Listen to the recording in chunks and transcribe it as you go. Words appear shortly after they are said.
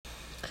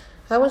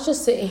I was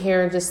just sitting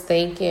here and just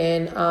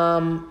thinking,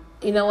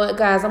 you know what,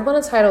 guys, I'm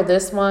going to title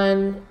this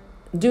one,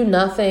 Do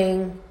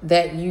Nothing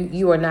That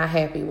You Are Not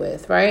Happy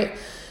With, right?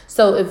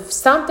 So if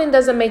something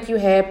doesn't make you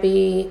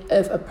happy,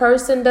 if a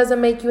person doesn't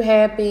make you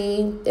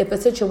happy, if a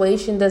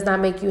situation does not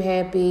make you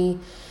happy,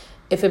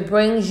 if it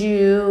brings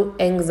you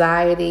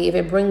anxiety, if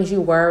it brings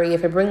you worry,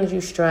 if it brings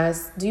you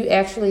stress, do you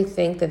actually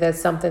think that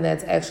that's something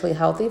that's actually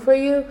healthy for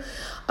you?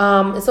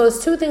 So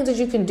it's two things that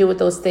you can do with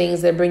those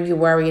things that bring you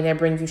worry and that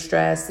bring you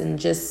stress and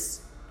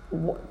just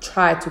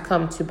try to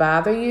come to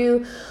bother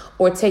you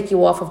or take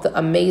you off of the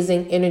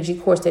amazing energy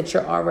course that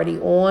you're already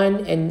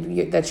on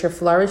and that you're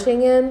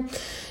flourishing in.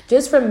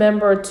 Just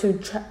remember to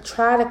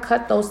try to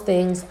cut those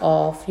things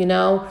off,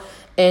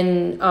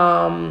 and,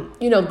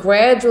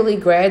 gradually,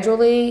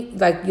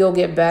 like you'll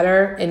get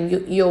better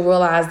and you'll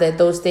realize that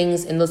those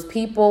things and those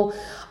people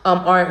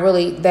aren't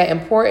really that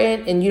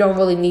important and you don't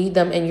really need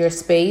them in your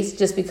space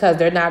just because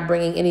they're not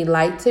bringing any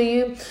light to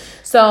you.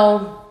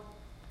 So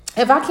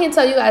if I can't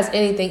tell you guys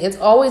anything, it's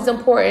always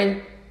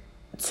important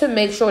to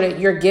make sure that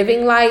you're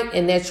giving light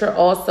and that you're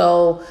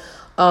also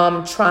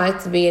trying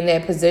to be in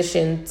that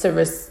position to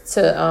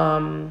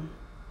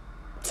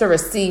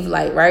receive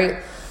light, right?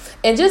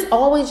 And just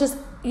always just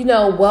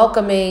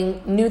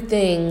welcoming new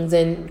things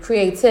and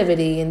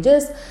creativity and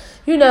just,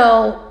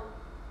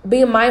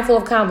 being mindful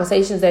of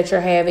conversations that you're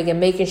having and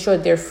making sure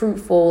that they're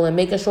fruitful and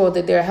making sure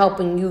that they're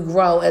helping you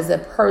grow as a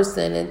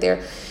person and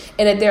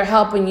that they're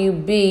helping you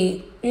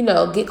be,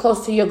 get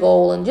close to your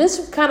goal and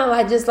just kind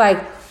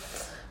of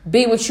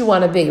be what you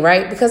want to be,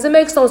 right? Because it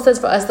makes no sense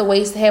for us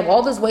to have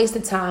all this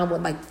wasted time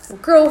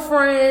with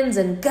girlfriends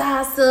and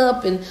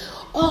gossip and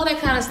all that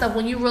kind of stuff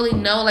when you really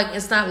know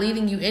it's not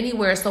leading you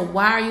anywhere. So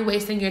why are you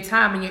wasting your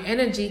time and your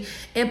energy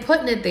and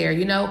putting it there?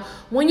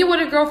 When you're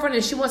with a girlfriend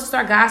and she wants to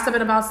start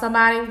gossiping about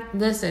somebody,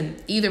 listen,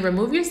 either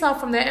remove yourself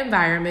from that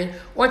environment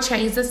or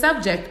change the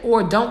subject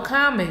or don't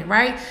comment,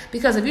 right?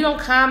 Because if you don't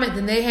comment,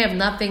 then they have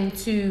nothing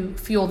to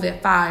fuel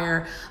that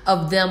fire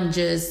of them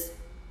just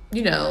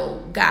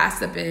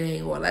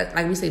gossiping or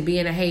like we say,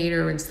 being a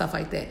hater and stuff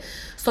like that.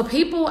 So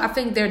people, I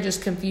think they're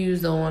just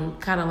confused on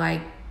kind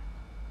of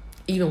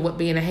even what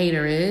being a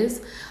hater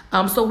is.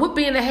 So what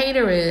being a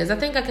hater is, I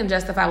think I can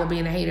justify what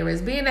being a hater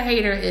is. Being a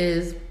hater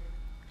is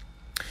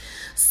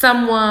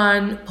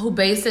someone who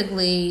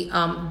basically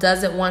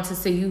doesn't want to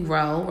see you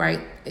grow, right?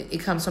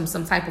 It comes from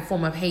some type of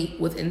form of hate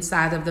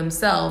inside of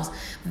themselves.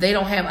 They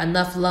don't have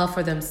enough love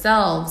for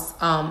themselves,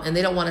 and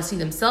they don't want to see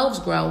themselves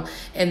grow.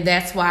 And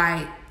that's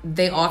why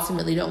they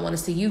ultimately don't want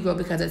to see you grow,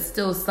 because it's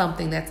still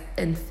something that's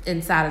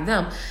inside of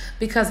them.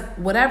 Because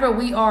whatever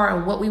we are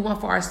and what we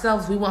want for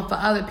ourselves, we want for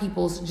other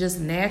people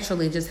just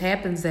naturally just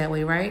happens that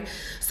way, right?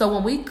 So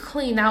when we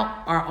clean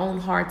out our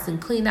own hearts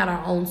and clean out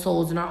our own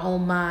souls and our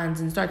own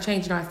minds and start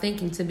changing our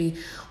thinking to be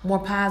more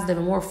positive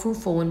and more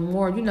fruitful and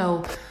more,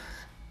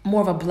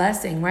 more of a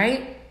blessing,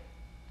 right?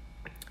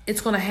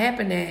 It's going to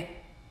happen that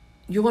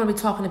you're going to be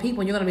talking to people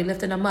and you're going to be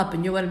lifting them up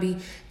and you're going to be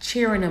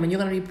cheering them and you're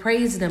going to be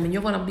praising them and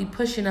you're going to be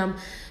pushing them,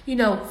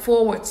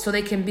 forward so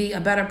they can be a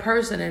better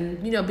person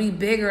and, be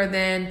bigger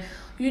than,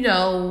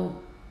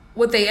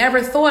 what they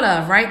ever thought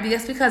of, right?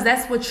 That's because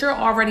that's what you're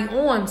already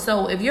on.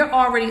 So if you're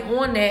already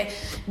on that,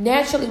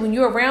 naturally when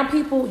you're around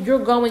people,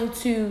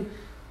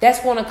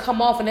 that's going to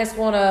come off and that's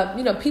going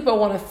to, people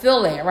want to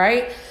feel that,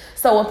 right?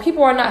 So when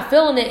people are not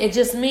feeling it, it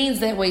just means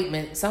that, wait a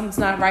minute, something's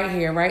not right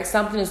here, right?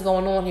 Something is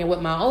going on here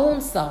with my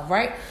own self,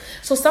 right?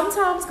 So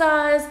sometimes,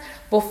 guys,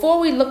 before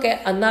we look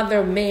at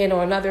another man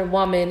or another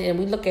woman and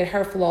we look at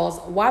her flaws,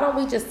 why don't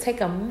we just take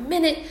a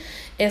minute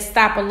and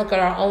stop and look at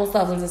our own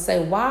selves and just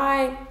say,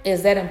 why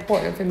is that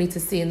important for me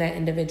to see in that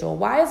individual?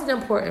 Why is it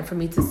important for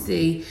me to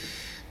see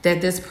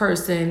that this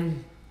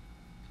person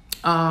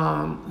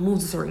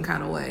moves a certain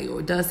kind of way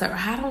or does that?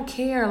 I don't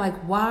care.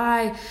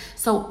 Why?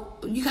 So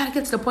you got to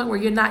get to the point where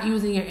you're not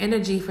using your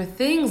energy for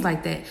things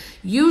like that.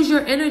 Use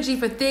your energy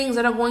for things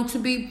that are going to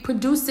be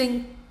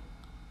producing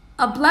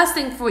a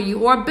blessing for you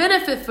or a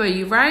benefit for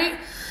you, right?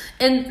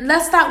 And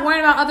let's stop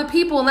worrying about other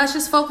people and let's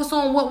just focus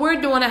on what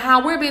we're doing and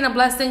how we're being a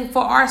blessing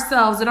for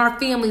ourselves and our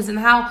families and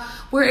how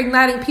we're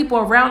igniting people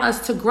around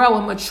us to grow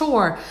and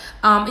mature.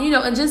 And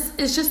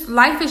it's just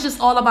life is just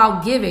all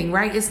about giving,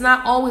 right? It's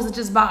not always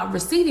just about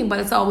receiving, but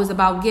it's always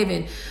about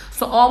giving.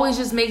 So always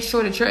just make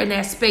sure that you're in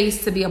that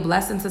space to be a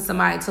blessing to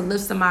somebody, to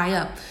lift somebody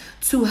up,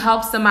 to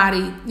help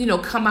somebody,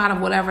 come out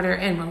of whatever they're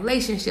in,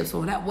 relationships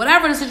or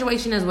whatever the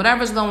situation is,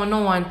 whatever's going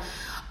on.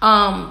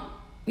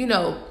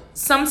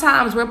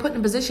 Sometimes we're put in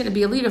a position to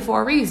be a leader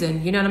for a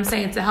reason, you know what I'm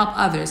saying, to help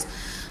others.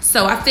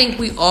 So I think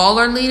we all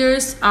are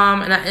leaders,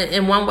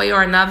 in one way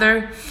or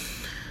another.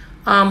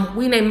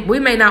 We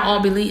may not all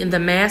be leading the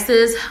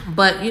masses,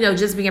 but,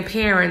 just being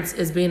parents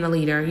is being a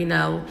leader,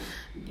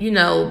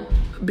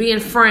 being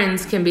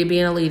friends can be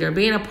being a leader.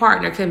 Being a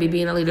partner can be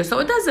being a leader. So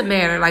it doesn't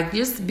matter.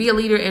 Just be a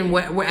leader in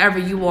wherever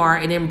you are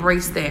and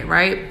embrace that,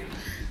 right?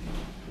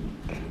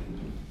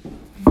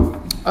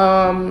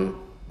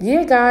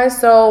 Yeah, guys.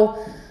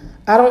 So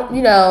I don't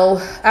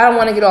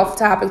want to get off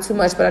topic too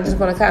much, but I just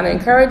want to kind of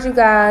encourage you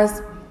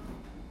guys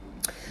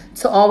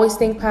to always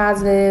think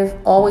positive,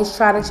 always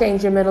try to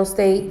change your mental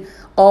state,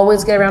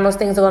 always get around those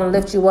things that are going to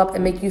lift you up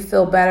and make you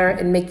feel better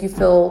and make you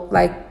feel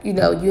like, you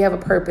have a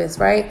purpose,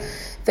 right?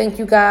 Thank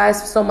you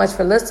guys so much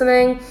for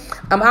listening.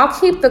 I'll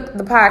keep the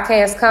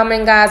podcast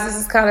coming, guys. This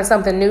is kind of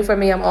something new for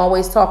me. I'm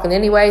always talking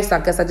anyway, so I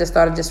guess I just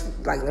started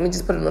let me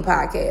just put it in the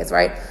podcast,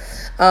 right?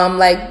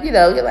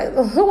 You're like,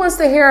 who wants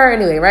to hear her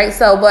anyway, right?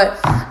 So, but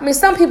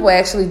some people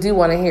actually do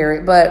want to hear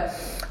it, but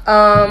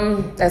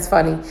that's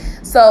funny.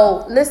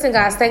 So listen,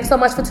 guys, thanks so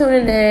much for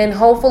tuning in.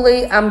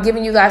 Hopefully I'm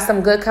giving you guys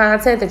some good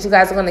content that you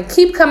guys are going to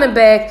keep coming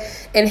back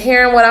and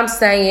hearing what I'm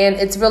saying.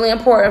 It's really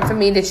important for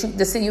me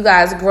to see you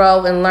guys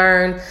grow and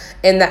learn,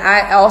 and that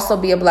I also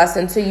be a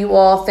blessing to you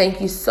all.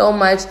 Thank you so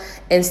much,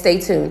 and stay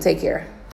tuned. Take care.